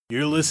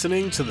You're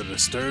listening to the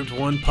Disturbed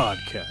One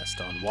podcast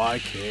on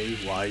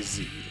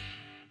YKYZ.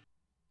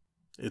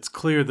 It's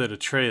clear that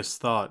Atreus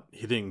thought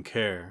he didn't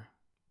care,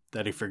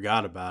 that he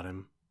forgot about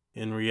him.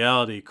 In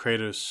reality,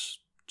 Kratos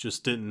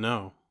just didn't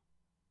know.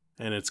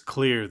 And it's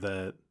clear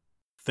that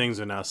things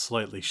are now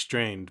slightly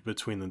strained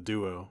between the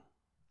duo.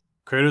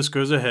 Kratos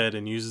goes ahead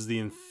and uses the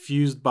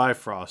infused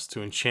Bifrost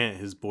to enchant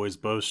his boy's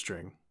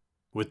bowstring.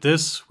 With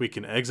this, we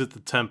can exit the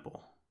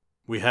temple.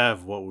 We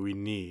have what we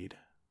need.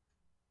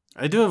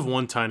 I do have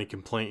one tiny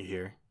complaint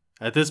here.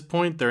 At this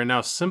point, there are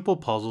now simple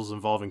puzzles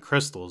involving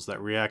crystals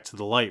that react to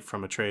the light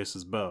from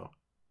Atreus' bow.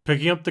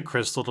 Picking up the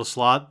crystal to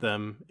slot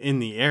them in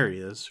the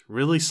areas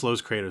really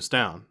slows Kratos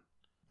down.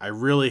 I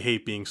really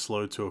hate being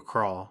slowed to a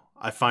crawl.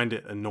 I find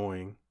it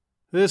annoying.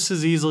 This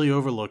is easily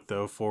overlooked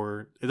though,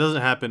 for it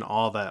doesn't happen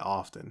all that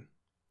often.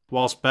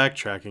 Whilst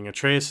backtracking,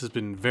 Atreus has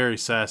been very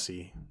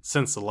sassy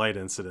since the light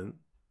incident.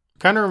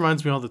 Kinda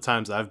reminds me all the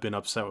times I've been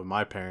upset with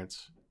my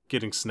parents,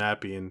 getting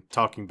snappy and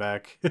talking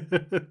back.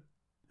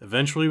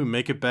 Eventually we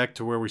make it back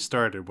to where we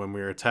started when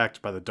we were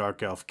attacked by the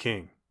Dark Elf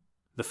King.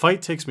 The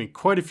fight takes me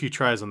quite a few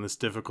tries on this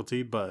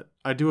difficulty, but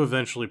I do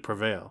eventually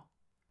prevail.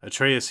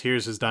 Atreus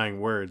hears his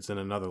dying words in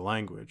another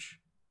language,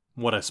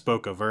 what I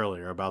spoke of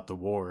earlier about the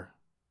war.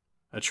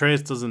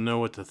 Atreus doesn't know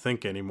what to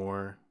think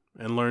anymore,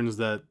 and learns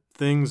that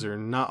things are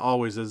not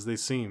always as they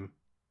seem.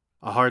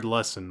 A hard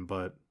lesson,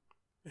 but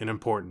an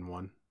important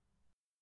one.